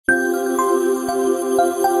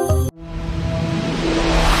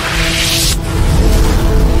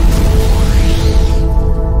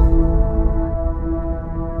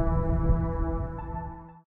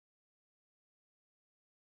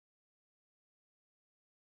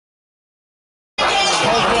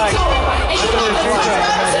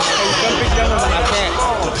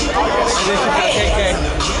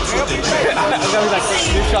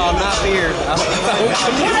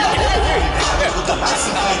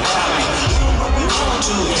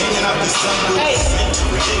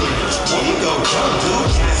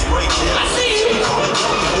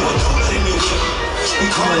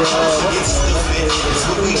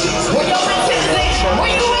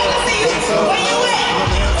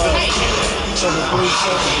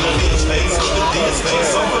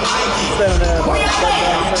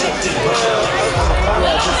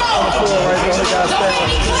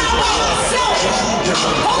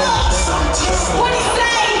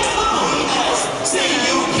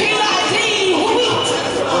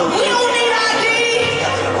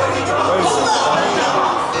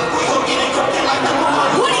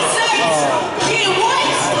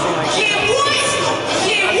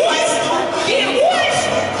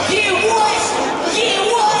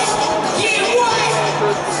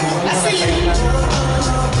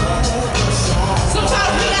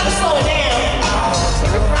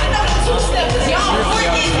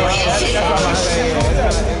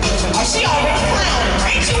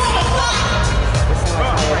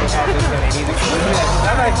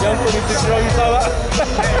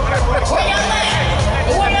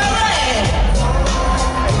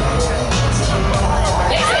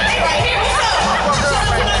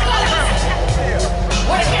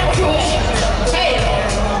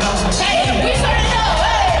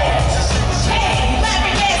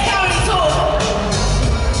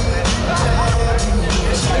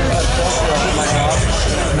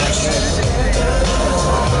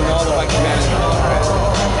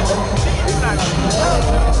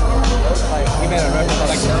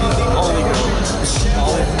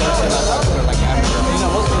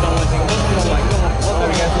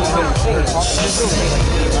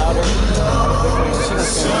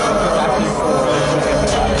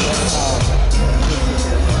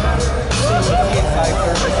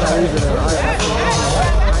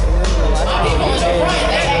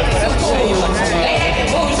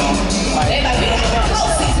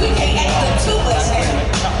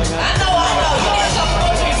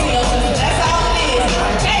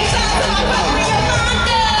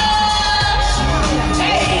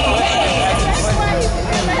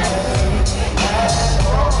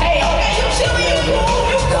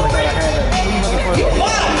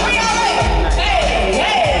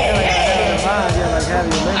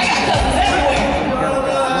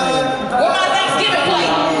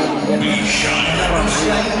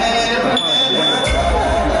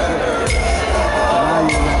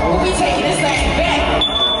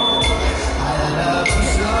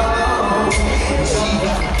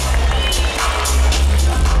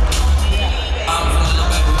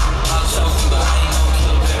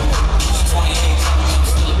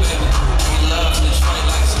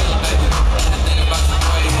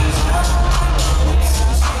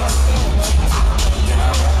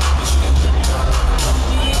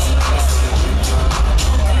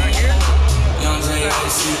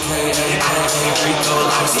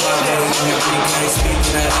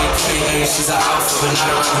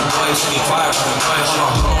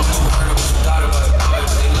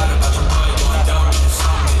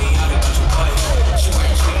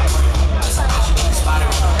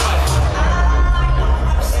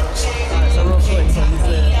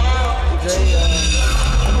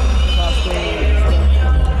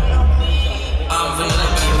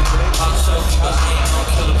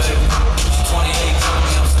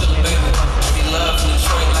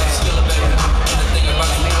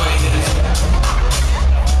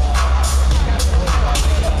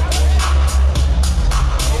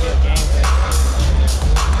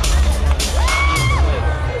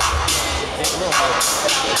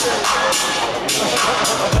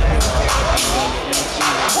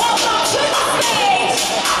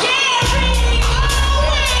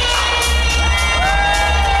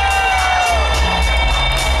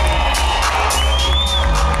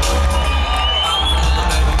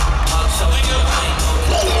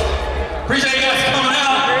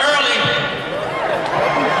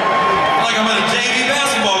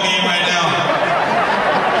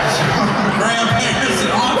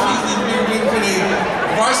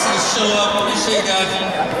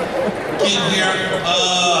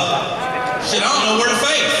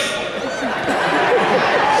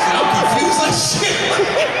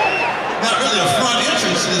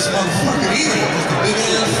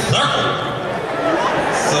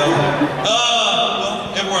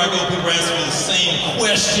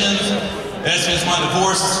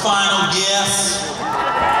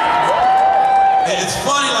It's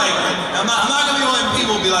funny, like, I'm not gonna be one of them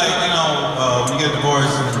people be like, you know, when you get divorced,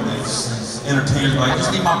 years, but I just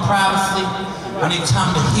need my privacy. I need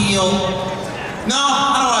time to heal. No,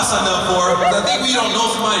 I don't know what I signed up for. I think when you don't know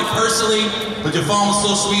somebody personally, but you're following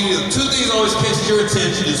social media, the two things always catch your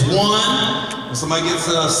attention is one, when somebody gets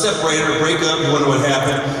separated or break up, you wonder what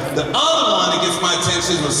happened. The other one that gets my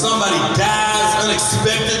attention is when somebody dies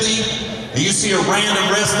unexpectedly, and you see a random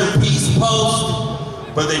rest in peace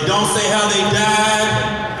post, but they don't say how they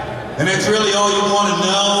died, and that's really all you want to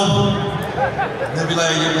know. They'll be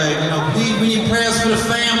like, you're like, you know, we need prayers for the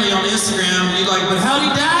family on Instagram, and you're like, but how'd he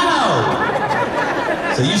die though?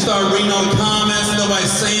 So you start reading all the comments,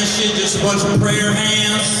 nobody's saying shit, just a bunch of prayer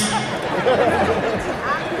hands.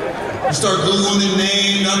 You start Googling their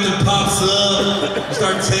name, nothing pops up. You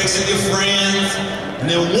start texting your friends, and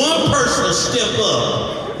then one person will step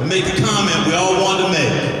up and make the comment we all wanted to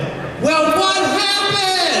make. Well, what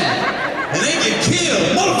happened? And they get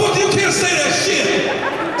killed. Motherfucker, you can't say that shit.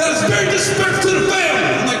 That is very disrespectful to the family.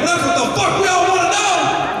 I'm like, well, that's what the fuck we all want to know.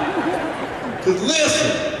 Because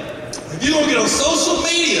listen, if you're going to get on social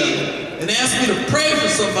media and ask me to pray for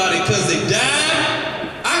somebody because they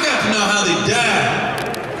died, I got to know how they died.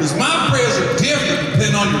 Because my prayers are different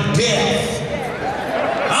depending on your death.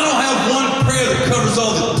 I don't have one prayer that covers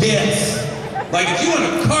all the deaths. Like if you're in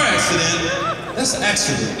a car accident, that's an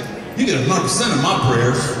accident. You get 100% of my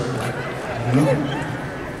prayers. You know?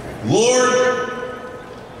 Lord,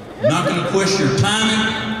 I'm not going to question your timing.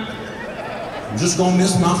 I'm just going to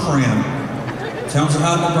miss my friend. Tell him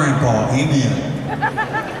hi to my grandpa. Amen.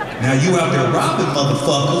 Now you out there robbing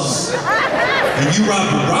motherfuckers, and you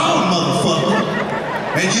robbed the wrong motherfucker,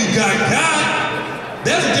 and you got.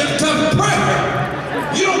 That's a different type of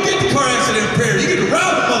prayer. You don't get the car accident prayer. You get the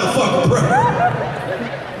rob the motherfucker prayer.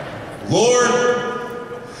 Lord,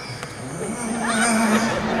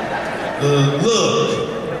 look,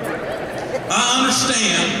 I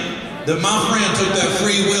understand that my friend took that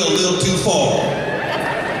free will a little too far.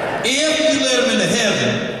 If you let him into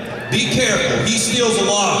heaven, be careful. He steals a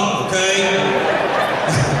lot, okay?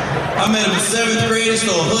 I met him in 7th grade. He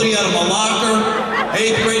stole a hoodie out of my locker.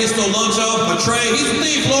 8th grade, he stole lunch off my tray. He's a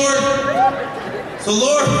thief, Lord. So,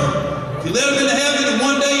 Lord, if you let him into heaven and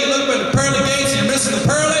one day you look at the pearly gates and you're missing the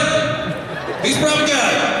pearly, he's probably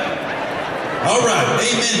got it. All right,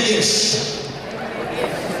 amen-ish.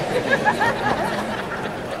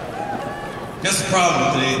 That's the problem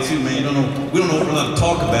with today too, man. We don't know what we're allowed to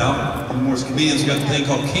talk about. Anymore as comedians, we got the thing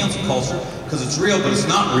called cancel culture, because it's real, but it's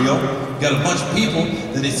not real. You got a bunch of people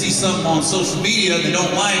that they see something on social media they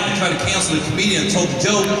don't like and try to cancel the comedian that told the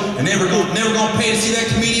joke and never gonna pay to see that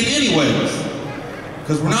comedian anyways.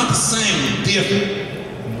 Because we're not the same, we're different.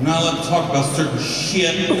 We're not allowed to talk about certain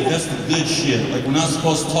shit, but that's the good shit. Like we're not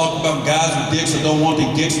supposed to talk about guys with dicks that don't want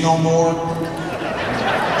their dicks no more.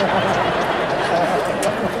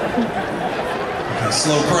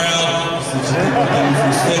 Slow crowd.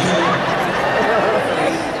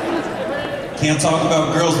 Can't talk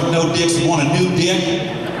about girls with no dicks that want a new dick.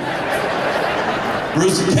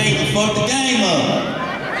 Bruce and Kate fucked the game up.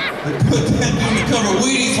 They put that on the cover of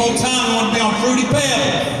Wheaties whole time they want to be on Fruity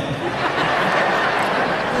Pebbles.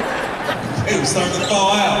 They were starting to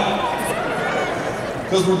thaw out.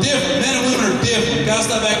 Because we're different. Men and women are different. We gotta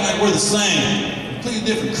stop acting like we're the same. Completely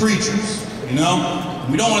different creatures, you know?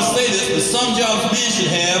 We don't want to say this, but some jobs men should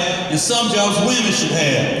have, and some jobs women should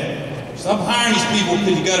have. Stop hiring these people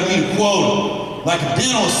because you got to meet a quota. Like a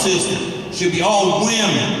dental assistant should be all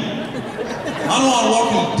women. I don't want to walk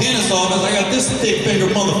in the dentist's office. I got this thick finger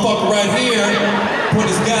motherfucker right here, put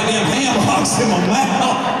his goddamn hamhocks in my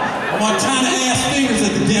mouth. I want tiny ass fingers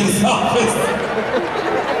at the dentist's office.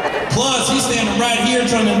 Plus, he's standing right here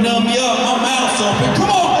trying to numb me up. My mouth's open. Come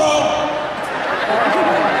on, bro.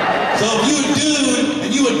 So if you a dude and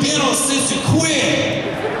you a dental assistant, quit.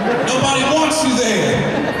 Nobody wants you there.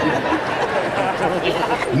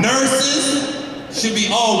 Nurses should be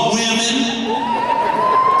all women.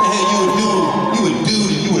 What the hell you a dude? You a dude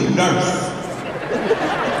and you a nurse.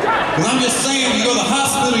 Because I'm just saying, you go to the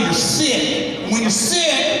hospital, you're sick. And when you're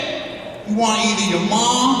sick, you want either your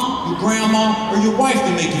mom, your grandma, or your wife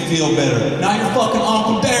to make you feel better. Not your fucking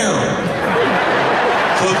Uncle Daryl.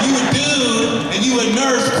 So if you a dude and you a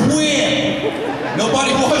nurse, quit.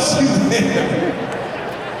 Nobody wants you there.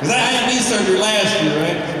 Because I had knee surgery last year,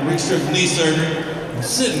 right? Reconstructive knee surgery. I'm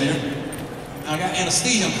sitting there. I got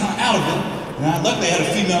anesthesia, I'm kind of out of it. And luckily I had a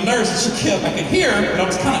female nurse and she kept, I could hear her, but I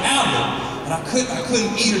was kind of out of it. And I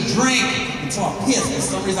couldn't eat or drink until I pissed. For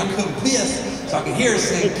some reason I couldn't piss. So I could hear her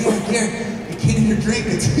saying, Gary, you can't eat or drink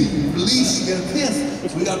until you release, you gotta piss.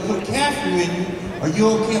 So we gotta put a catheter in you. Are you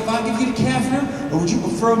okay if I give you the catheter, or would you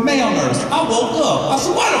prefer a male nurse? I woke up. I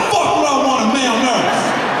said, why the fuck would I want a male nurse?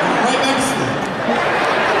 I went right back to sleep.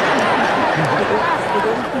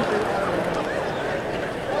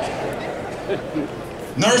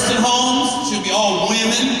 Nursing homes should be all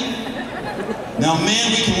women. Now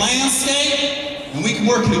men, we can landscape and we can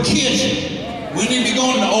work in the kitchen. We need to be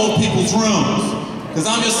going to old people's rooms. Because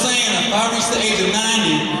I'm just saying, if I reach the age of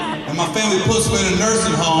 90 and my family puts me in a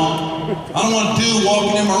nursing home, I don't want to do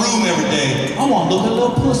walking in my room every day. I want to look at a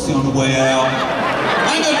little pussy on the way out.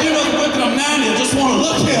 I ain't gonna do nothing with it, I'm 90, I just want to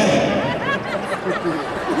look at it.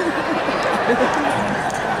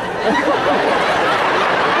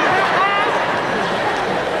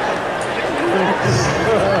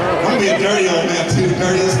 I'm gonna be a dirty old man too,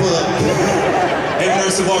 dirty as fuck. Every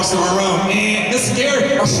nurse that walks in my room, man, Mr.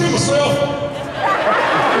 Gary, I shit myself.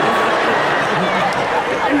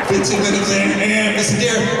 15 minutes in, and Mr.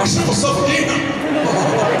 Gary, I shit myself again.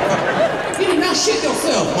 You did not shit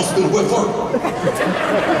yourself. Must have been a wet fart.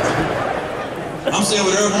 I'm saying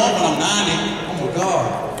whatever I want when I'm 90. Oh my God.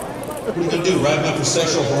 What are you gonna do, write me up for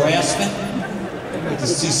sexual harassment? I'd like to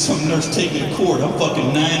see some nurse take me to court. I'm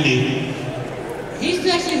fucking 90. He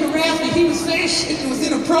sexually harassed me. He was saying shit that was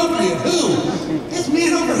inappropriate. Who? This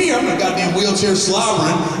man over here. I'm in a goddamn wheelchair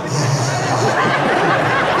slobbering.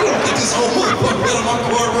 You don't think this whole motherfucker got in my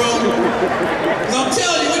courtroom? Because I'm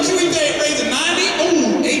telling you, when you reach the age of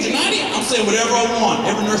 90, age of 90, I'm saying whatever I want.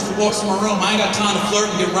 Every nurse that walks in my room, I ain't got time to flirt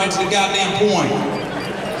and get right to the goddamn point.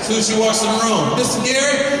 As soon as she walks in the room, Mr.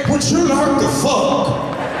 Gary, would you like to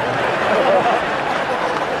fuck?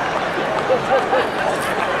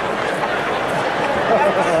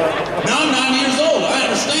 Now I'm 90 years old. I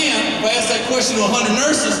understand. If I ask that question to 100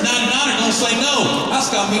 nurses, 99 are gonna say no. I just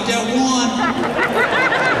gotta meet that one.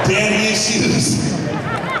 Daddy issues,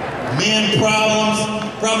 men problems,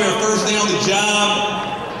 probably our first day on the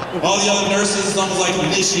job. All the other nurses, it's almost like an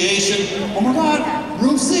initiation. Oh my God,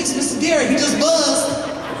 room 6, Mr. Gary, he just buzzed.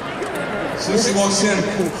 As soon as he walks in,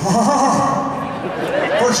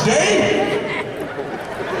 first day?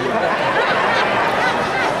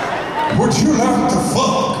 Would you like to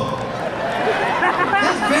fuck?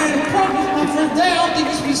 That's very important. My first day, I don't think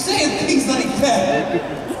you should be saying things like that.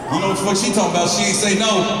 I don't know what the fuck she talking about. She ain't say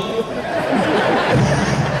no.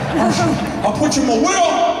 I'll put you in my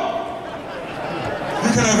will. You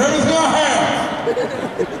can have everything I have.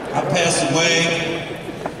 I passed away.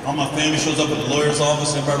 All my family shows up at the lawyer's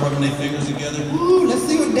office. Everybody rubbing their fingers together. Ooh, let's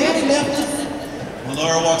see what Daddy left us. The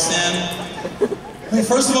lawyer walks in. Hey,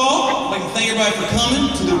 first of all, I'd like to thank everybody for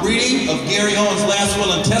coming to the reading of Gary Owen's last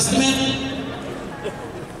will and testament.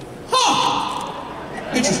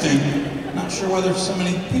 Huh! Interesting. Not sure why there's so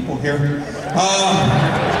many people here.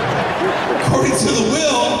 According to the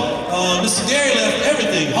will, Mr. Gary left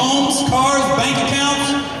everything. Homes, cars, bank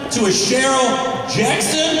accounts, to a Cheryl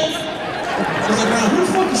Jackson. I was like, who the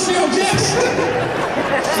fuck is Cheryl Jackson?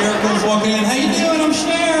 Cheryl comes walking in, how you doing? I'm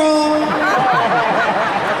Cheryl.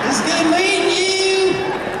 It's good meeting you.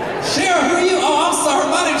 Cheryl, who are you? Oh, I'm sorry,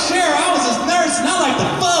 my name's Cheryl. I was his nurse and I like to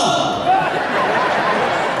fuck.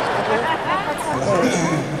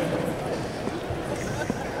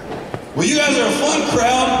 Well, you guys are a fun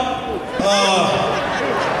crowd. I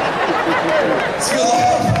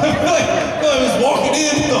feel like I was walking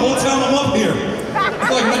in the whole time I'm up here. I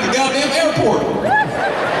feel like I'm at the goddamn airport. I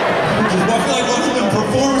feel like one of them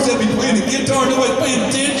performers that be playing the guitar, nobody's paying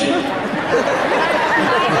attention.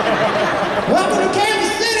 Welcome to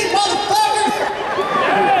Kansas City, motherfuckers!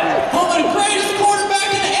 Home of the greatest quarterback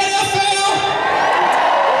in the NFL!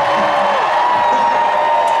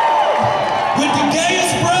 With the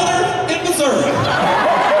gayest brother in Missouri.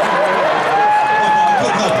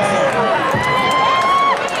 Good luck, sir.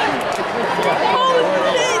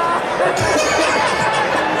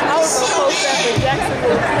 So gay!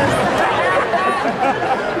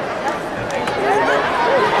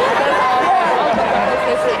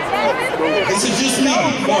 This is just me,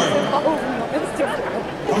 sorry.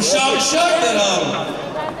 I'm shocked that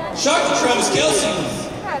Travis Kelce was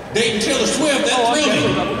dating Taylor Swift. That thrilled me.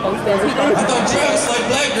 I thought Travis liked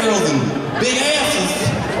black girls and big asses.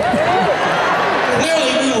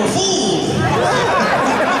 Clearly we were fooled.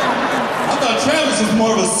 I thought Travis was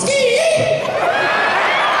more of a ski.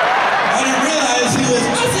 I didn't realize he was,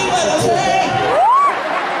 I see what I say.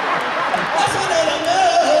 That's what I know. That's what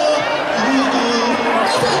I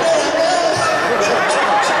know.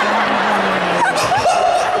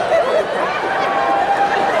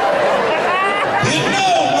 Didn't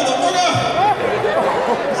know, motherfucker!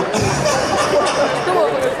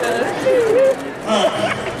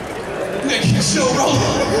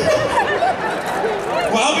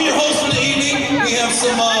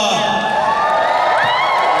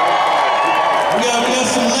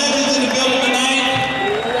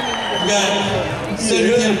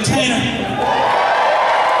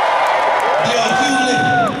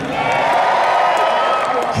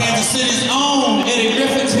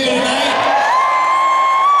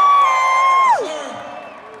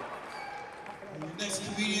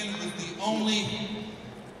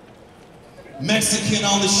 Mexican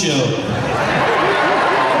on the show.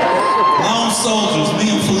 Lone soldiers,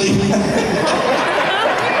 me and Felipe.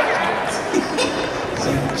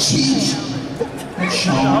 Cheech.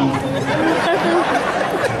 Sean.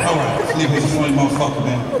 Alright, Felipe's a funny motherfucker,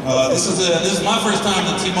 man. This is my first time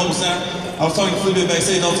at T-Mobile Center. I was talking to Felipe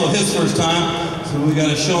backstage, also his first time. So we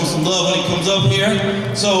gotta show him some love when he comes up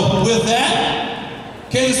here. So with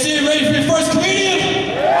that, Kansas City, ready for your first comedian?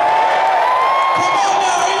 Come on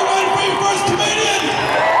now, are you ready for your first comedian?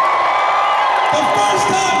 The first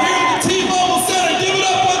time here at the T-Mobile Center, give it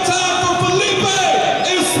up one time for Felipe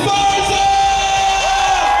Esparza!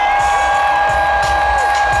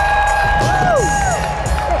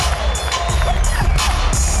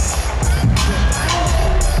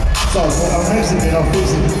 So, I'm Mexican, I'm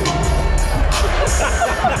fixing.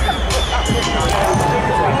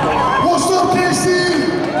 What's up, KC?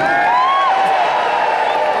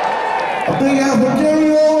 A big hand for Gary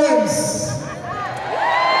Owens.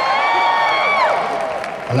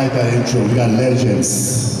 I like that intro. We got legends.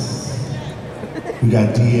 We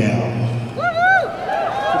got DL.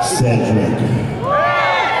 Cedric.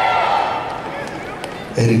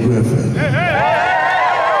 Eddie Griffin.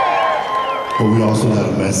 But we also got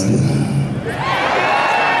a Mexican.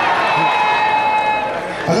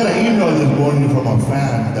 I got an email this morning from a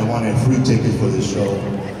fan that wanted free tickets for this show.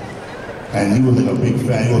 And he was like a big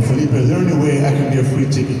fan. He goes, Felipe, is there any way I can get a free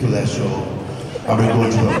ticket for that show? I've been going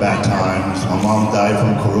through the bad times. My mom died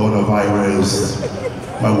from coronavirus.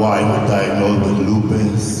 My wife was diagnosed with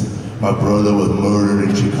lupus. My brother was murdered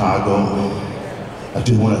in Chicago. I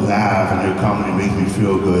just want to laugh, and your comedy makes me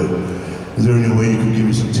feel good. Is there any way you can give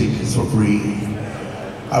me some tickets for free?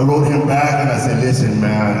 I wrote him back and I said, listen,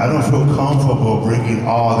 man, I don't feel comfortable bringing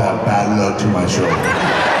all that bad luck to my show.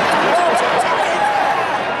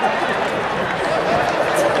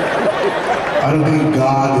 I don't think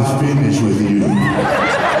God is finished with you.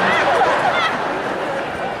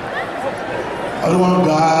 I don't want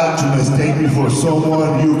God to mistake me for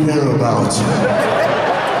someone you care about.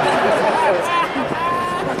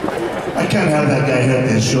 I can't have that guy here at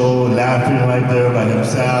the show laughing right there by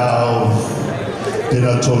himself. Then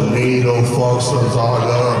a tornado fucks us all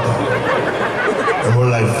up. And we're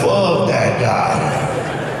like, fuck that guy.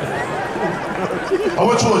 I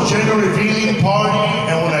went to a gender revealing party,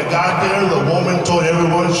 and when I got there, the woman told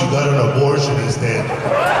everyone she got an abortion instead.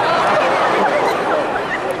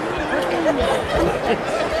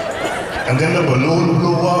 And then the balloon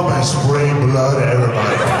blew up and sprayed blood at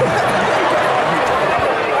everybody.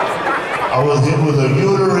 I was hit with a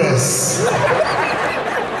uterus.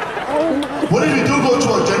 What if you do go to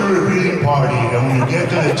a gender revealing party and when you get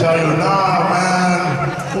there they tell you, nah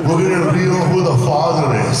man, we're gonna reveal who the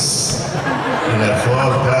father is. You're like,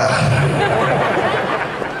 fuck that.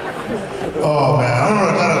 Oh man, I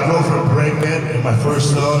remember I got a girlfriend pregnant and my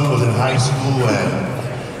first son was in high school and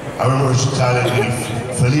I remember she telling me,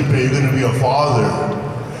 Felipe, you're gonna be a father.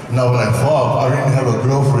 And I was like, fuck, I didn't have a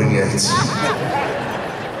girlfriend yet.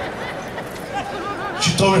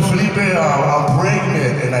 She told me, Felipe, I'm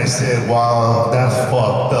pregnant. And I said, wow, that's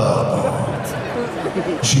fucked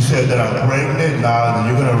up. She said that I'm pregnant? Nah, then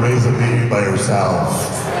you're gonna raise a baby by yourself.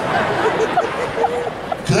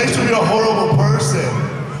 Because I used to be a horrible person.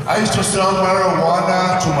 I used to sell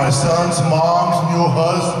marijuana to my son's mom's new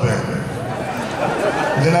husband.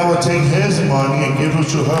 Then I would take his money and give it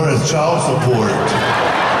to her as child support.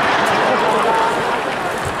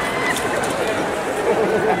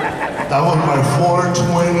 That was my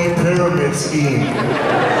 420 pyramid scheme.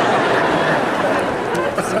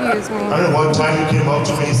 Excuse me. I remember one time he came up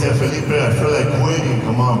to me and said, Felipe, I feel like quitting.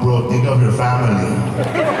 Come on, bro, think of your family.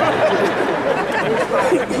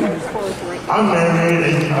 I'm married,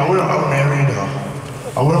 and I wear my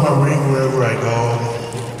ring wherever I go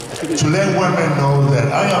to let women know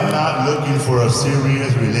that I am not looking for a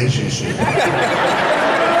serious relationship.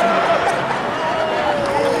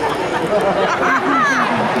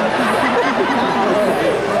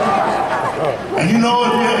 And you know,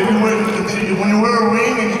 when you wear a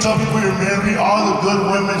ring and you tell people you're married, all the good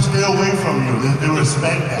women stay away from you. They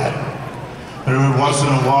respect that. Every once in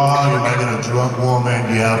a while, you might get a drunk woman.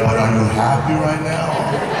 Yeah, but are you happy right now?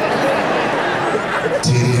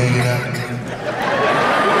 Titty hanging out.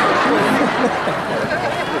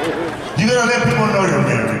 You gotta let people know you're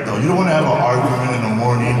married, though. You don't want to have an argument in the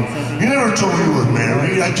morning. You never told me you were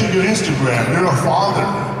married. I checked your Instagram. You're a father.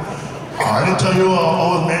 I didn't tell you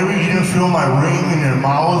I was married. You didn't feel my ring in your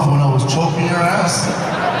mouth when I was choking your ass?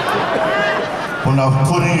 When I was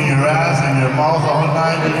putting in your ass and your mouth all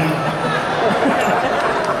night?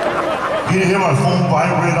 You didn't hear my phone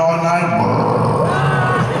vibrate all night?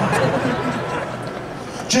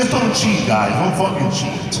 Just don't cheat, guys. Don't fucking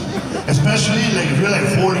cheat. Especially like if you're like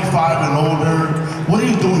 45 and older. What are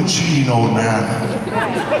you doing cheating, old man?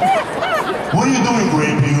 What are you doing,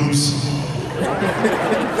 gray pubes?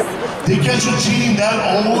 They catch you cheating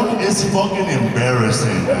that old, it's fucking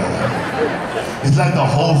embarrassing, man. It's like the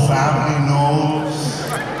whole family knows.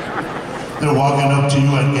 They're walking up to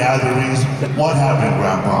you at gatherings. What happened,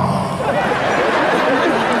 Grandpa?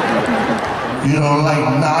 You know, like,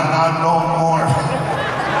 not no more.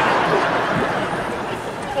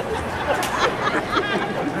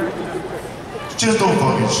 Just don't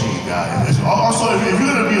fucking cheat, guys. Also, if you're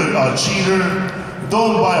gonna be a cheater,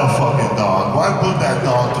 don't buy a fucking dog. Why put that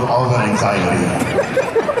dog through all that anxiety?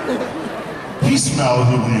 He smells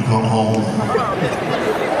you when you come home.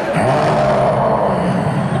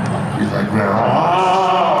 He's like,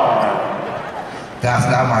 that's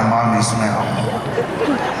not my mommy smell.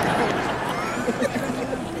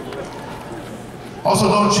 Also,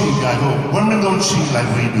 don't cheat, guys. Women don't cheat like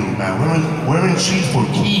we do, man. Women cheat for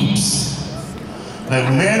keeps. Like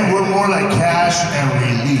men, we're more like cash and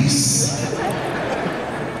release.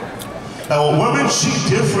 Now, women cheat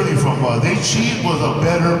differently from us. They cheat with a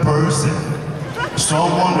better person.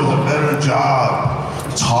 Someone with a better job,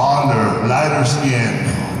 taller, lighter skin.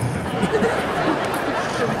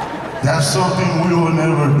 That's something we will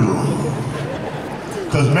never do.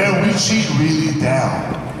 Because man, we cheat really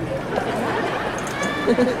down.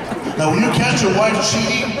 Now, when you catch your wife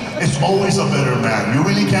cheating, it's always a better man. You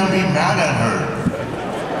really can't be mad at her.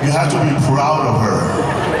 You have to be proud of her.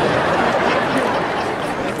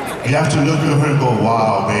 You have to look at her and go,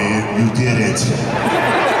 wow, babe, you did it.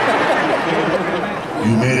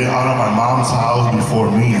 You made it out of my mom's house before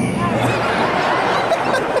me.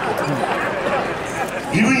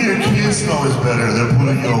 Even your kids know it's better. They're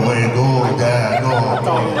pulling you away. Go, Dad, go.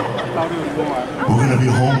 We're gonna be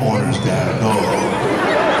homeowners, Dad, go.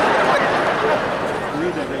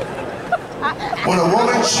 When a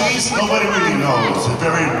woman cheats, nobody really knows. It's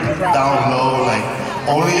very down low, like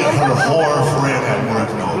only her whore friend at work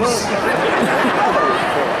knows.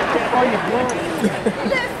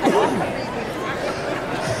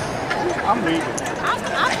 I'm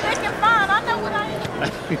making fun. I know what I am.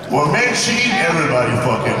 When men cheat, everybody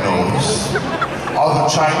fucking knows. All the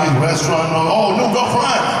Chinese restaurant knows, oh, new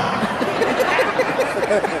girlfriend.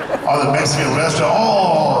 All the Mexican restaurant,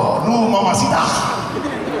 oh, new mamacita.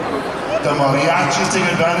 The mariachis take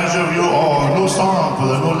advantage of you, oh, new song for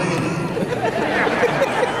the new lady.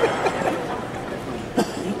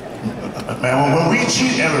 Man, when we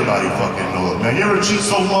cheat, everybody fucking knows. Man, you ever cheat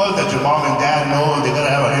so much that your mom and dad know they gotta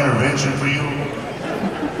have an intervention for you?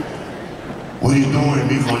 What are you doing,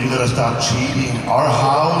 Miko? You gotta stop cheating. Our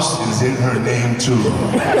house is in her name too.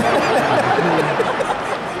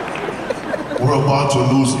 We're about to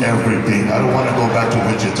lose everything. I don't want to go back to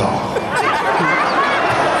Wichita.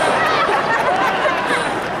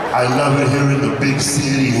 I love it here in the big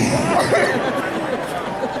city.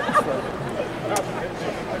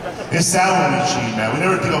 It's sad when we cheat, man. We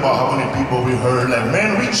never think about how many people we hurt. Like,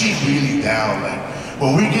 man, we cheat really down. Like,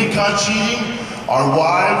 when we get caught cheating, our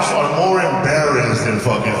wives are more embarrassed than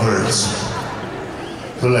fucking hurts.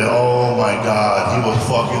 They're like, oh my God, he was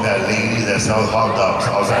fucking that lady that sells hot dogs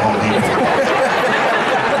outside Home Depot.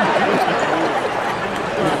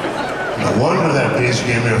 No wonder that bitch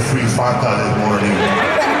gave me a free Fanta this morning.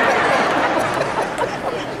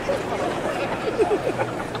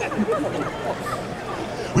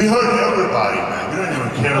 We hurt everybody, man. We don't even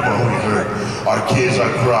care about who we hurt. Our kids are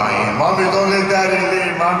crying. Mommy, don't let daddy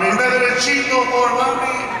leave, mommy. He's not gonna cheat no more, mommy.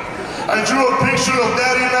 I drew a picture of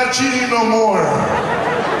daddy not cheating no more.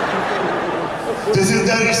 This is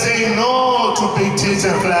daddy saying no to big tits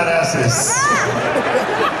and flat asses.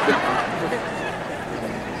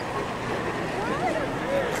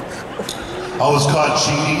 I was caught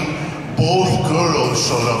cheating. Both girls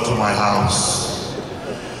showed up to my house.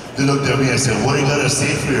 They looked at me and said, what do you gotta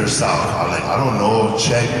say for yourself? I'm like, I don't know,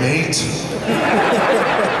 checkmate.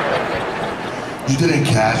 You didn't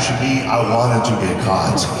catch me, I wanted to get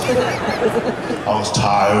caught. I was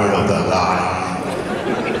tired of the lying,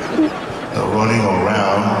 the running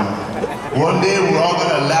around. One day we're all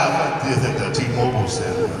gonna laugh at this at the T-Mobile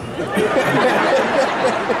Center.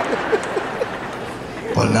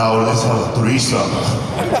 But now let's have a threesome.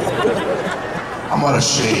 I'm out of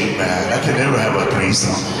shape, man. I can never have a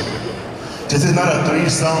threesome. This is not a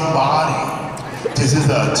threesome body. This is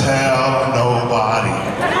a tell nobody.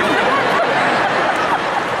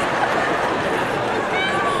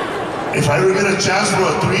 If I ever get a chance for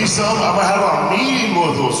a threesome, I'm gonna have a meeting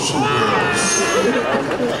with those two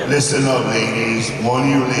girls. Listen up, ladies. One of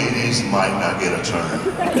you ladies might not get a turn.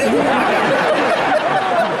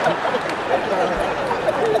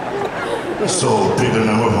 So pick a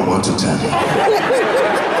number from 1 to 10.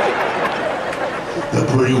 The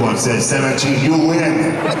pretty one said 17, you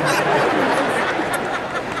win.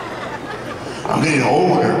 I'm getting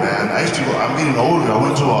older, man. I'm getting older. I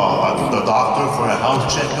went to the doctor for a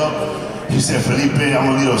health checkup. He said, Felipe, I'm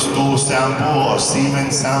gonna need a stool sample, a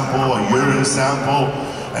semen sample, a urine sample,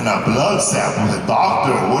 and a blood sample. The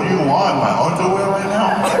doctor, what do you want? My underwear right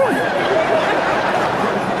now?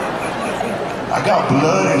 I got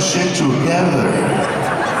blood and shit together.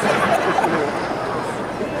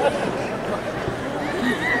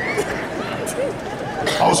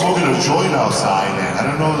 I was smoking a joint outside, and I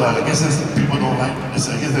don't know, I guess people don't like this.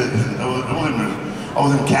 I guess I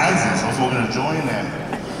was in Kansas, I was smoking a joint, and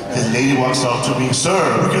this lady walks up to me, sir,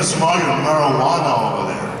 we can smell your marijuana over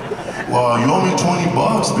there. Well, you owe me $20,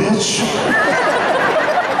 bitch.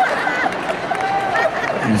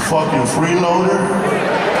 You fucking freeloader.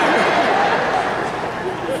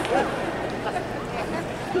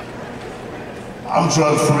 I'm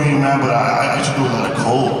drug free, man, but I used to do a lot of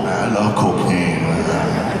coke, man. I love cocaine, man.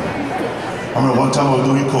 I remember one time I was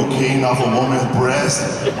doing cocaine off a woman's breast.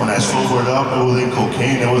 When I sobered up, it wasn't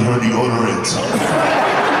cocaine, it was her deodorant.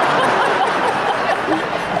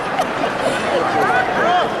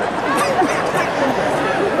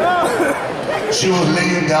 She was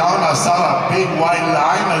laying down, I saw a big white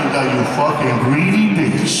line, I was like, you fucking greedy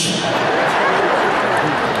bitch.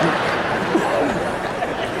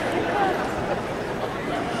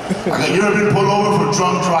 You ever been pulled over for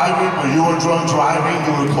drunk driving? When you were drunk driving,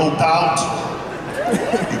 you were coked out.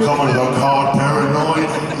 You come out of the car paranoid,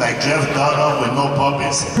 like Jeff Dunham with no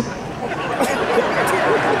puppets.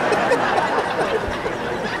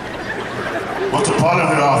 What's the problem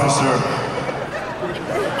here, officer?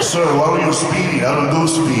 Sir, why were you speeding? I don't do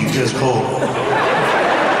speed, just coke.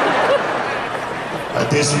 I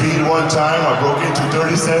did speed one time, I broke into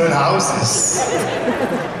 37 houses.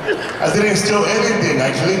 I didn't steal anything,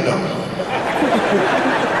 I cleaned them.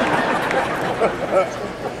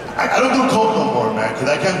 I don't do coke no more, man, because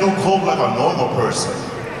I can't do coke like a normal person.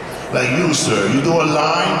 Like you, sir. You do a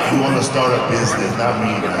line, you want to start a business, not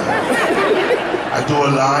me, man. I do a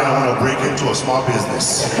line, I want to break into a small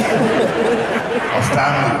business. A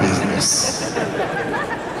family business.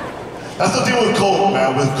 That's the thing with coke,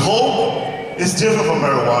 man. With coke, it's different from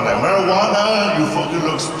marijuana. Marijuana, you fucking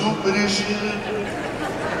look stupid and shit.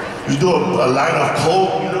 You do a line of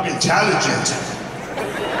coke, you look intelligent.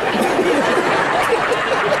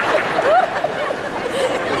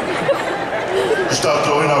 You start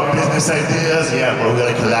throwing out business ideas, yeah, bro, we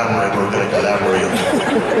gotta collaborate, bro, we gotta collaborate.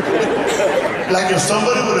 Like if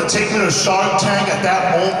somebody would have taken a Shark Tank at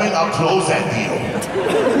that moment, I'll close that deal.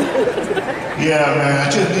 Yeah, man, I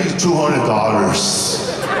just need $200.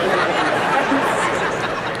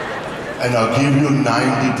 And I'll give you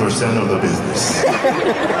 90% of the business.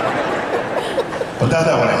 But that's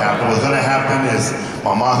not gonna happen. What's gonna happen is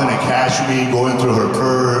my mom's gonna catch me going through her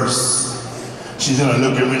purse. She's gonna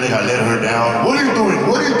look at me like I let her down. What are you doing?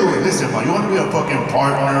 What are you doing? Listen, Mom, you wanna be a fucking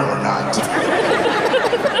partner or not?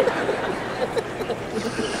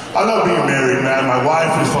 I love being married, man. My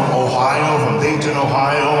wife is from Ohio, from Dayton,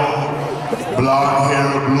 Ohio. Blonde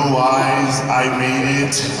hair, blue eyes, I made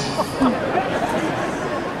it.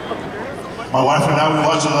 My wife and I, we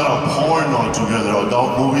watch a lot of porno together,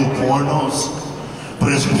 adult movies, pornos.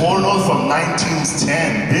 But it's pornos from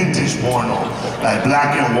 1910, vintage porno. Like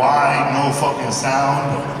black and white, no fucking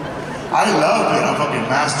sound. I love it, I'm fucking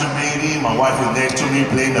masturbating. My wife is next to me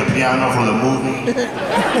playing the piano for the movie.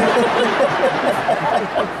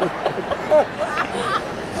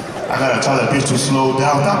 I gotta tell that bitch to slow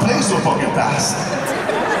down. Stop playing so fucking fast.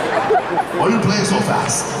 Why are you playing so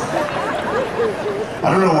fast? I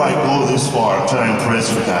don't know why I go this far. I'm trying to impress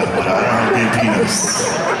with that, but I don't have a big penis.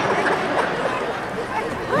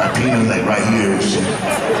 My penis like right here and shit.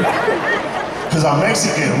 Because I'm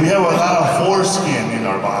Mexican, we have a lot of foreskin in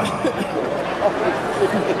our body.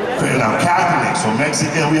 And I'm Catholic, so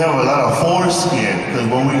Mexican, we have a lot of foreskin. Because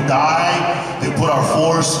when we die, they put our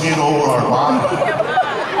foreskin over our body.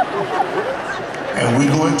 And we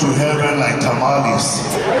go into heaven like tamales.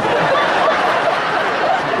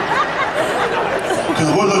 Because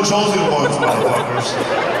we're the chosen ones, motherfuckers.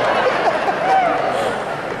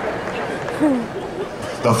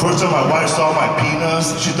 The first time my wife saw my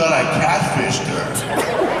penis, she thought I catfished her.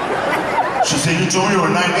 She said, you told me you were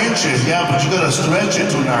 9 inches. Yeah, but you gotta stretch it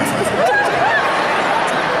to 9.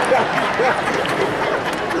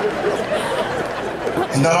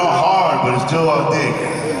 It's not all hard, but it's still all thick.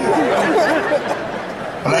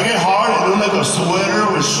 When I get hard, it looks like a sweater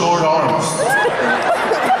with short arms.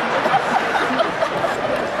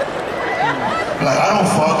 Like, I don't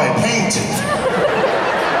fuck, I paint it.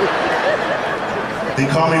 They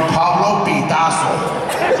call me Pablo Pitazo.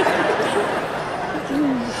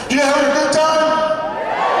 You having a good time?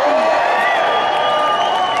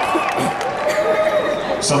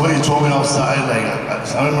 Somebody told me outside, like,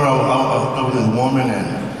 I remember I was with this woman and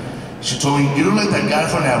she told me, you look like that guy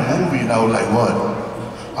from that movie. And I was like, what?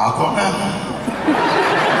 Aquaman?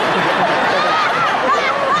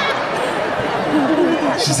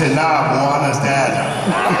 She said, nah, Moana's dad.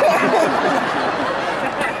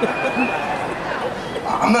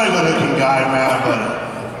 I'm not a good looking guy, man, but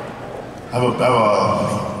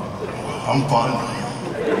I'm fun.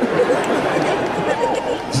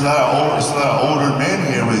 There's a lot of older men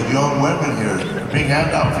here with young women here. Big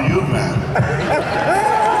hand out for you, man.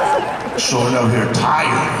 Showing up here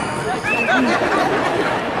tired.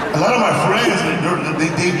 A lot of my friends, they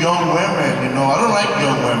date young women, you know. I don't like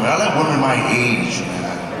young women. I like women my age, man.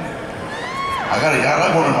 I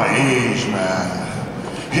like women my age, man.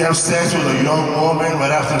 You have sex with a young woman,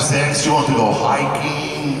 right after sex, she wants to go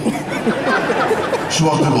hiking. She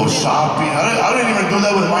wants to go shopping. I don't even do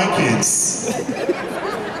that with my kids.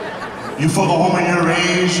 You fuck a woman your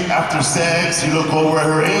age, after sex, you look over at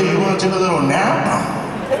her, hey, you want to take a little nap?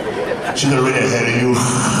 She's already ahead of you.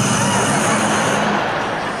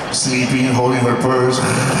 Sleeping, holding her purse.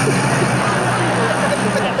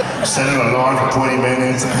 Setting an alarm for 20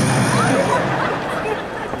 minutes.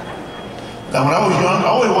 Now, when I was young, I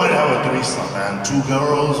always wanted to have a threesome, man. 2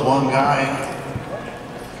 girls, 1 guy.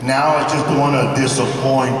 Now I just don't want to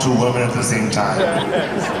disappoint 2 women at the same time.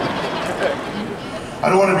 I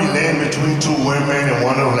don't want to be laying between 2 women and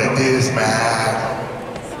one of them like this, man.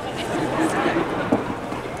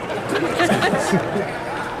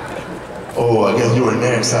 Oh, I guess you were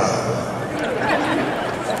next, huh?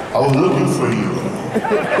 I was looking for you.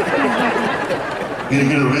 You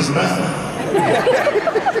didn't get a wristband?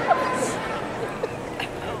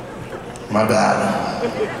 My bad.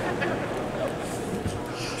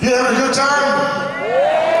 You having a good time?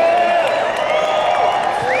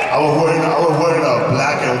 I was wearing a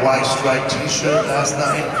black and white striped t-shirt last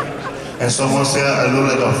night, and someone said I look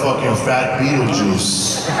like a fucking fat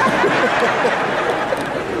Beetlejuice.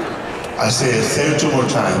 I said, say it 2 more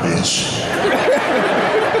times, bitch.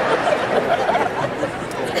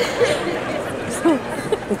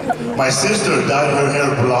 My sister dyed her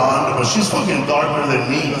hair blonde, but she's fucking darker than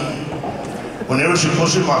me. Whenever she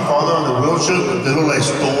pushes my father on the wheelchair, they look like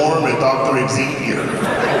Storm and Dr. Xavier.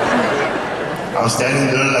 I'm standing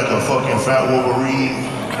there like a fucking fat Wolverine.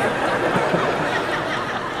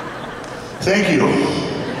 Thank you.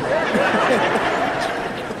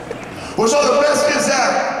 Where's all the best kids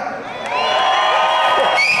at?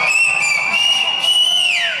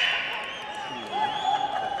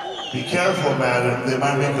 Be careful, man. They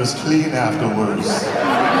might make us clean afterwards.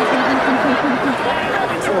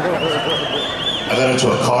 I got into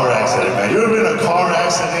a car accident, man. You ever been in a car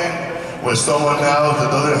accident with someone else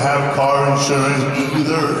that doesn't have car insurance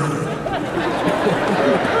either?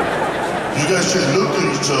 You guys just looked at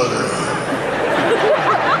each other.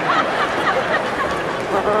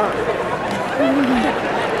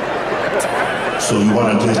 So you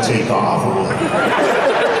want to just take off or what?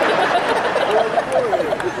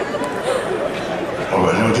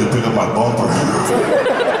 Alright, let me just pick up my bumper.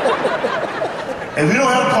 If you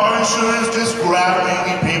don't have car insurance, just grab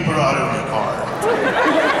any paper out of your car.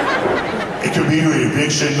 It could be your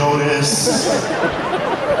eviction notice.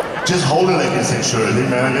 Just hold it like it's insured. Hey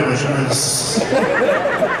man, I have insurance.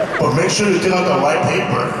 But make sure you take out the right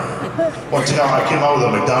paper. One time I came out with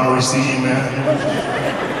a McDonald's receipt, man.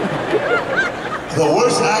 The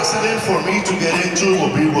worst accident for me to get into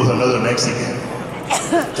will be with another Mexican.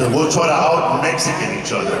 So we'll try to out-Mexican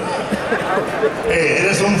each other. Hey,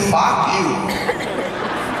 eres un fuck you.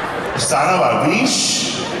 Son of a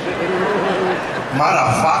bitch.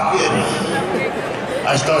 Motherfucker.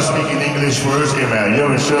 I start speaking English first. Hey man,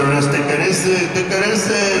 your insurance, te carece.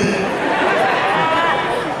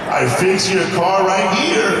 I fix your car right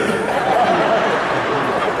here.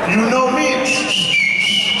 You know me.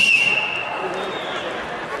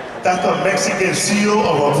 That's the Mexican seal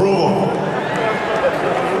of approval.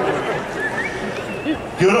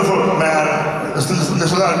 Beautiful, man.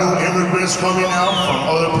 There's a lot of new immigrants coming out from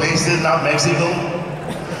other places, not Mexico.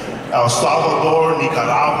 El Salvador,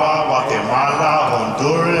 Nicaragua, Guatemala,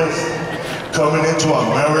 Honduras, coming into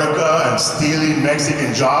America and stealing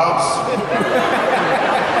Mexican jobs.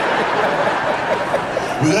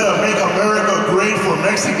 We gotta make America great for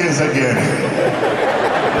Mexicans again.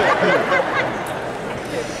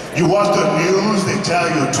 You watch the news, they tell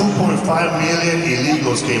you 2.5 million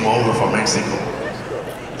illegals came over from Mexico.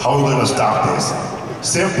 How are we gonna stop this?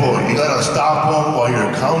 Simple, you gotta stop them while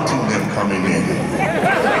you're counting them coming in.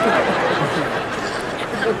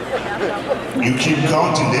 You keep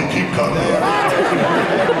counting, they keep coming in.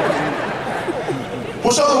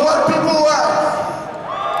 What's all the white people at?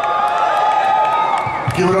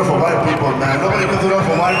 Give it up for white people, man. Nobody gives it up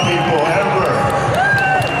for white people, ever.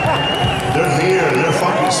 They're here, they're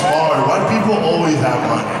fucking smart. White people always have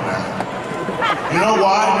money, man. You know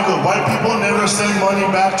why? Because white people never send money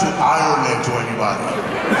back to Ireland to anybody.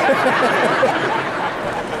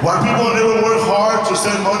 White people never work hard to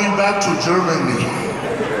send money back to Germany.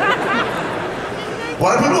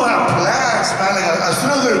 White people have plans, man. Like, as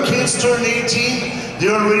soon as their kids turn 18, they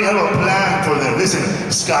already have a plan for them. Listen,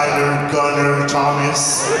 Skyler, Gunner,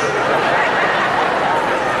 Thomas.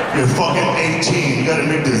 You're fucking 18, you gotta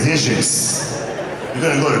make decisions. You're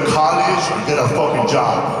gonna go to college or get a fucking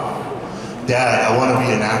job. Dad, I wanna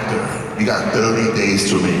be an actor. You got 30 days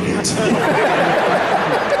to make it.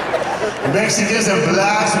 Mexicans and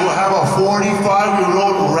blacks will have a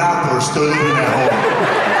 45-year-old rapper still living at home.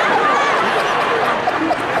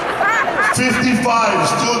 55,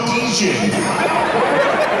 still DJing.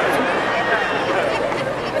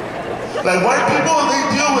 Like white people, they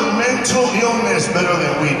deal with mental illness better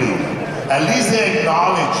than we do. At least they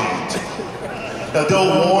acknowledge it. That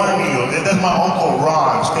they'll warn you. That's my Uncle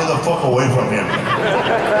Ron. Stay the fuck away from him.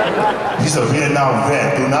 He's a Vietnam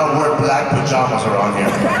vet. Do not wear black pajamas around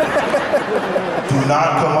him. Do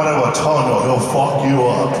not come out of a tunnel. He'll fuck you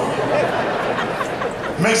up.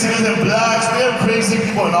 Mexicans and blacks, we have crazy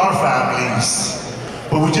people in our families.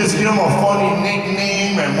 But we just give them a funny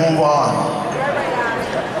nickname and move on.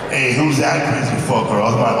 Hey, who's that crazy fucker? That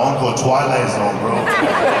was my uncle Twilight Zone, bro.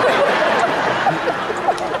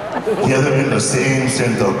 He hasn't been the same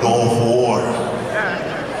since the Gulf War.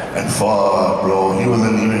 And fuck, bro, he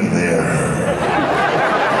wasn't even there.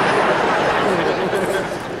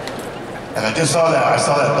 And I just saw that,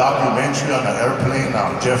 documentary on an airplane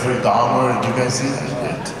on Jeffrey Dahmer. Did you guys see that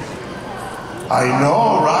shit? I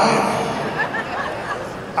know, right?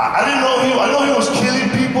 I didn't know I know he was killing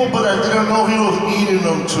people, but I didn't know he was eating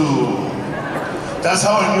them too. That's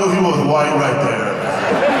how I knew he was white right there.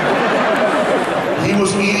 He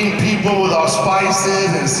was eating people with our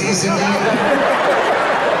spices and seasoning.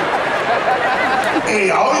 Hey,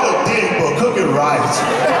 I'll eat a dick, but cook it right.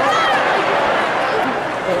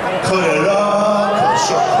 Cut it up, put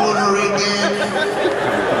charcuterie in.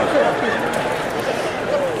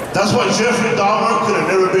 That's why Jeffrey Dahmer could have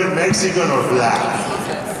never been Mexican or black.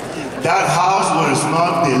 That house would have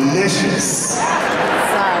smelled delicious.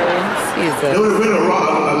 Sorry, excuse us. There would have been a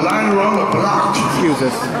line around the block. Excuse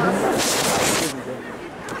us.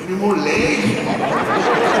 Any more leg?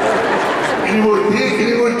 Any more dick?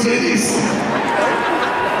 Any more titties?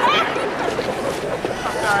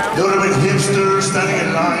 There would have been hipsters standing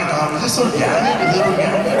in line. Is this organic? Is it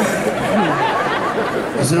organic?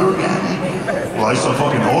 Is it organic? Well, it's a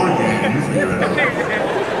fucking organ. You figure it out.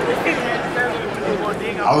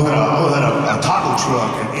 I was at a taco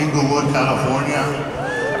truck in Inglewood, California.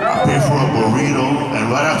 I paid for a burrito, and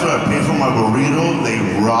right after I paid for my burrito, they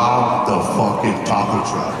robbed the fucking taco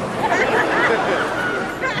truck.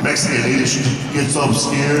 Mexican lady gets up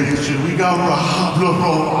scared and shit, we got robbed, bro,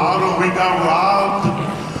 we got robbed.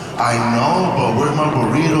 I know, but where's my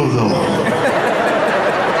burrito though?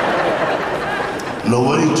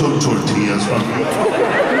 Nobody took tortillas from me.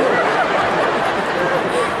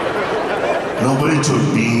 Nobody took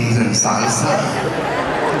beans and salsa.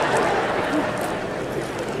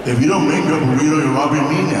 If you don't make a burrito, you're robbing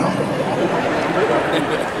me now.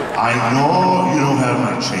 I know you don't have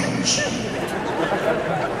my change.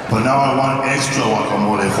 But now I want extra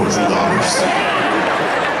guacamole for $2.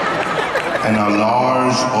 And a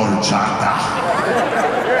large horchata.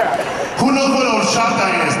 Who knows what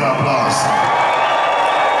horchata is, my boss?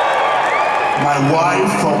 My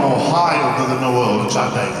wife from Ohio doesn't know what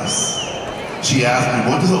horchata is. She asked me,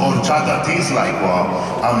 what does horchata taste like? Well,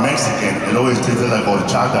 I'm Mexican. It always tasted like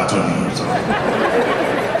horchata to me. So.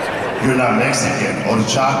 You're not Mexican.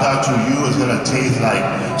 Horchata to you is gonna taste like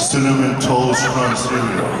cinnamon toast crunch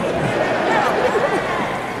cereal.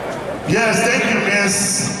 Yes, thank you,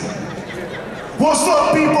 miss. What's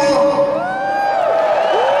up, people?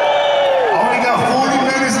 I only got 40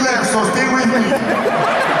 minutes left, so stay with me.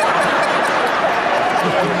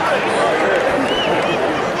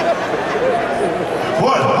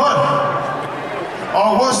 What?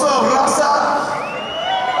 Oh, what's up, Raza?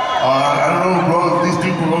 I don't know, bro. These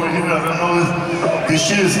people over here, I don't know. This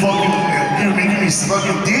shit is fucking, you're making me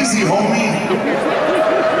fucking dizzy, homie.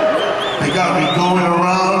 They got me going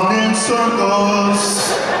around in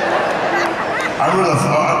circles. I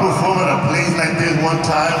I performed at a place like this one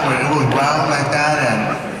time where it was round like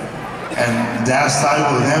that and that side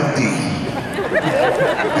was empty.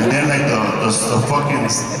 And then like the fucking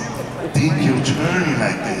thing kept turning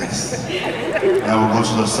like this. And I would go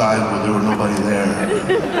to the side where there was nobody there.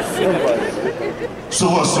 So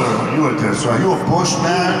what, sir? You were there, so are you a bush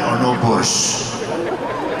man or no bush?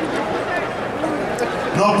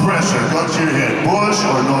 No pressure, gun to your head. Bush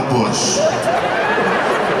or no bush?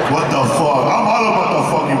 What the fuck? I'm all about the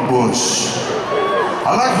fucking bush.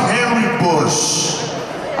 I like hairy bush.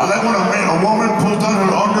 I like when a woman puts on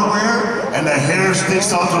her underwear and the hair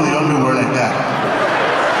sticks out through the underwear like that.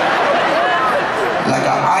 Like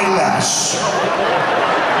an eyelash.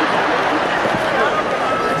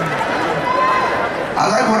 I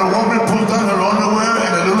like when a woman puts on her underwear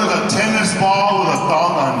and it looks like a tennis ball with a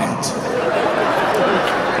thong on it.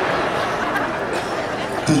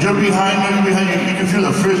 Cause you're behind me, you can feel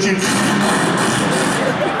the friction.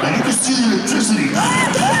 And you can see the electricity.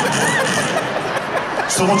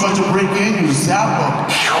 Someone tries to break in, you zap them.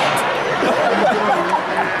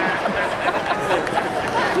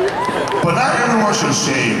 But not everyone should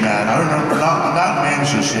shave, man. I remember, not men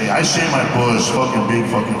should shave. I shave my bush, fucking big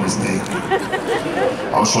fucking mistake.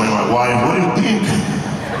 I was showing my wife, what do you think?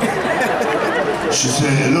 She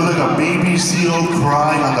said, it looked like a baby seal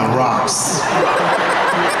crying on the rocks.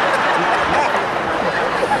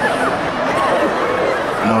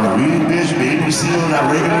 No, really, bitch, baby seal,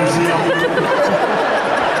 not regular seal.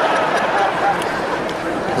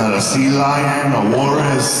 Not a sea lion, a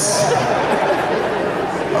walrus,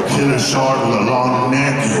 a killer shark with a long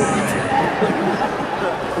neck.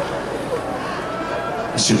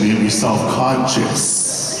 It should make me self-conscious.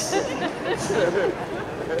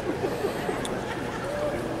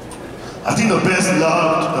 I think the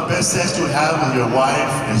best sex to have with your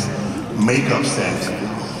wife is makeup sex.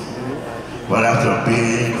 Right after a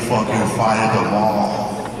big fucking fight at the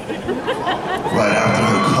mall. Right after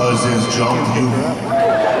her cousins jumped you.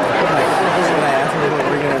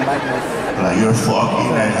 Like you're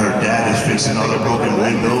fucking and her dad is fixing all the broken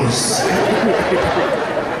windows.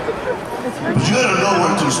 But you gotta know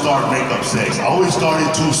when to start makeup sex. I always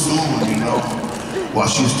started too soon, you know, while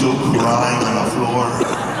she's still crying on the floor.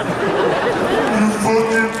 You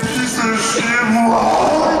fucking piece of shit, what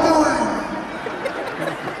are you doing?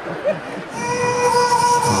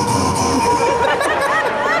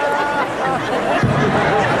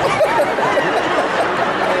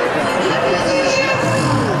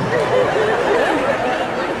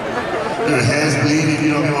 Your head's bleeding,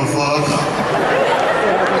 you don't give a fuck.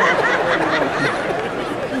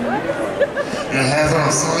 Your hands on a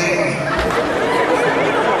sling.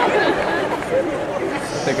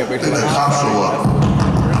 Then the cops show up.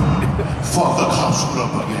 Fuck, the cops showed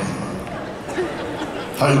up again.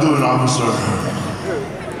 How you doing, officer?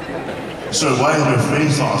 Sir, why is your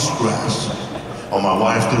face all scratched? Oh, my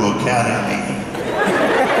wife threw a cat at me.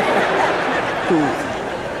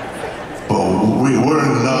 But we're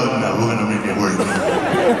in love now, we're gonna make it work.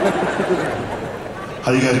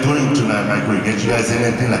 How you guys doing tonight, Mike? We get you guys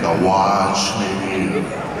anything like a watch, maybe?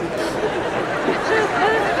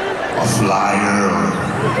 A flyer, or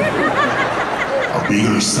a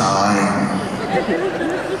bigger sign?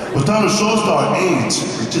 What time the show start? 8.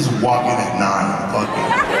 We're just walking at 9, fuck it.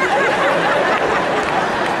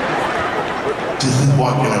 Just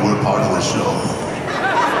walking like we're part of the show.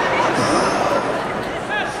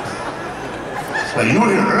 Like, you were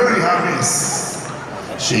here early, huh, miss?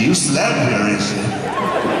 Shit, you slept here, ain't you?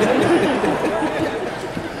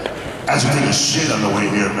 I had to take a shit on the way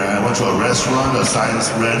here, man. I went to a restaurant, a sign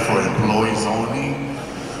spread for employees only.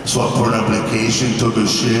 So I put an application, took a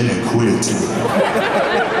shit, and quit.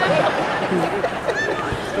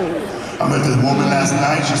 I met this woman last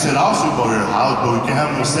night. She said, I'll sleep over your house, but we can't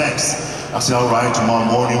have no sex. I said, all right, tomorrow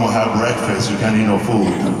morning we'll have breakfast. You can't eat no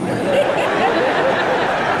food.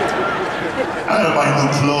 I gotta buy new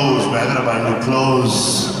clothes, man. I gotta buy new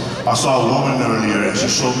clothes. I saw a woman earlier and she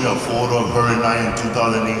showed me a photo of her and I in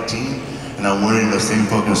 2018 and I'm wearing the same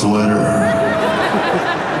fucking sweater.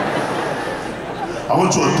 I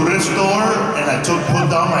went to a thrift store and I put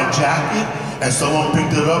down my jacket and someone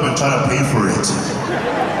picked it up and tried to pay for it.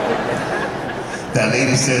 That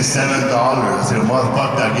lady said $7. I said,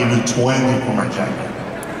 motherfucker, I gave you 20 for my jacket.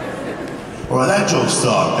 Well, that joke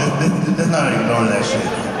sucked. Let's not ignore that shit.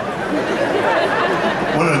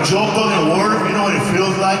 When a joke doesn't work, you know what it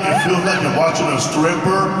feels like? It feels like you're watching a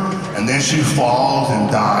stripper and then she falls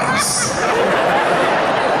and dies.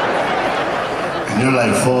 And you're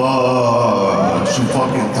like, fuck, she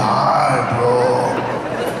fucking died, bro.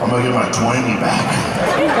 I'm gonna get my 20 back.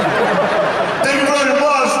 Thank you very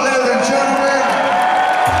much, ladies and gentlemen.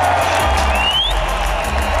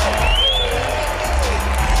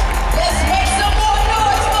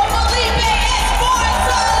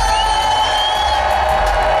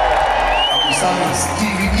 some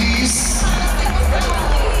DVDs.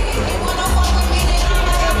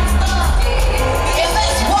 And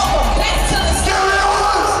let's welcome back to the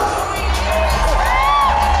studios.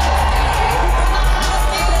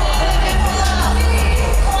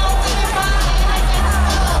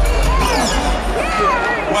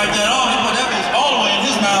 Wipe that off, he put that bitch all the way in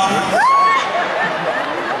his mouth.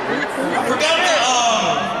 I forgot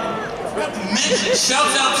to mention,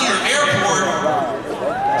 shouts out to your airport,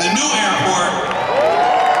 the new airport.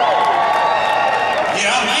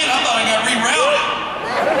 Yeah, man, I thought I got rerouted.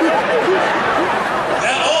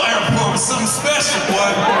 That old airport was something special, boy.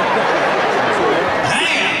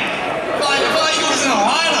 Damn, I feel like you was in a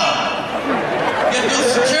lineup. You had to do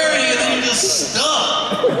security and then you just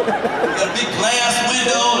stuck. You got a big glass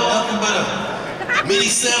window and nothing but a mini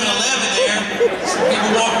 7-Eleven there. Some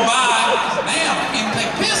people walking by. Damn, I can't even take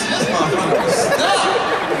a piss in this motherfucker. Stuck.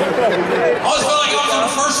 I always felt like I was in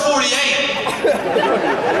the first 48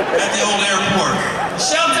 at the old airport.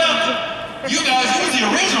 Shout out to you guys, you was the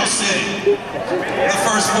original city. The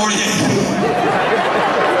first 48.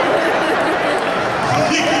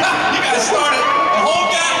 You guys started the whole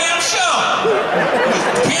goddamn show. It was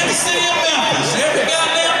Kansas City and Memphis every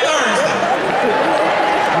goddamn Thursday.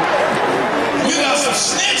 You got some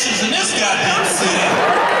snitches in this goddamn city.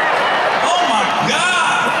 Oh my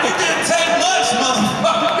God. It didn't take much,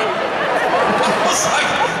 motherfucker. I was like,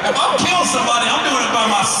 if I'm killing somebody, I'm doing it by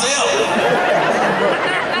myself.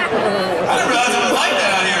 I didn't realize it was like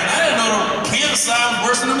that out here, and I didn't know the Kansas side was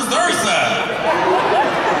worse than the Missouri side.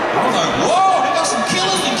 I was like, whoa, they got some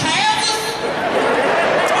killers in Kansas?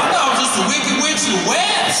 I thought it was just the Wicked Witch of the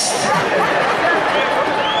West.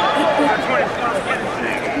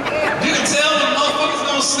 You can tell the motherfuckers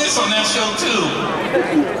gonna snitch on that show too.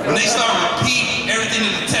 When they start repeating everything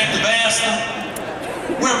the detective asked them.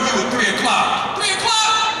 Where were you at 3 o'clock? 3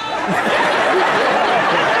 o'clock?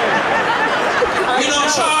 You know,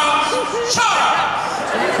 Charles?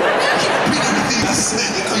 You can repeat everything I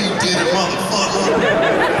said. You know you did it, motherfucker.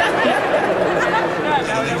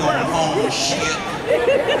 Now they going home and shit.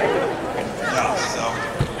 Yeah, so.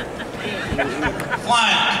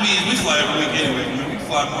 Flying comedians, we fly every week anyway. We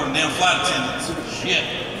fly more than damn flight attendants. Shit.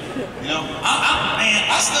 You know? Man,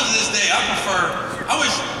 I still to this day, I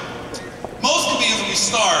wish most comedians when we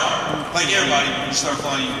start, like everybody, when you start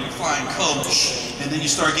flying, you're flying coach, and then you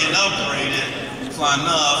start getting upgraded, you're flying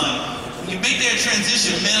up, and when you make that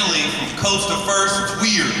transition mentally from coach to first, it's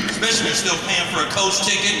weird, especially when you're still paying for a coach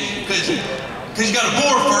ticket, because you got to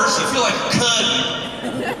board first, you feel like a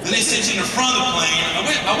cutting, then they sit you in the front of the plane.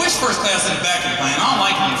 I wish first class in the back of the plane. I don't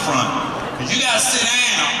like it in the front, because you got to sit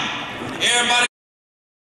down.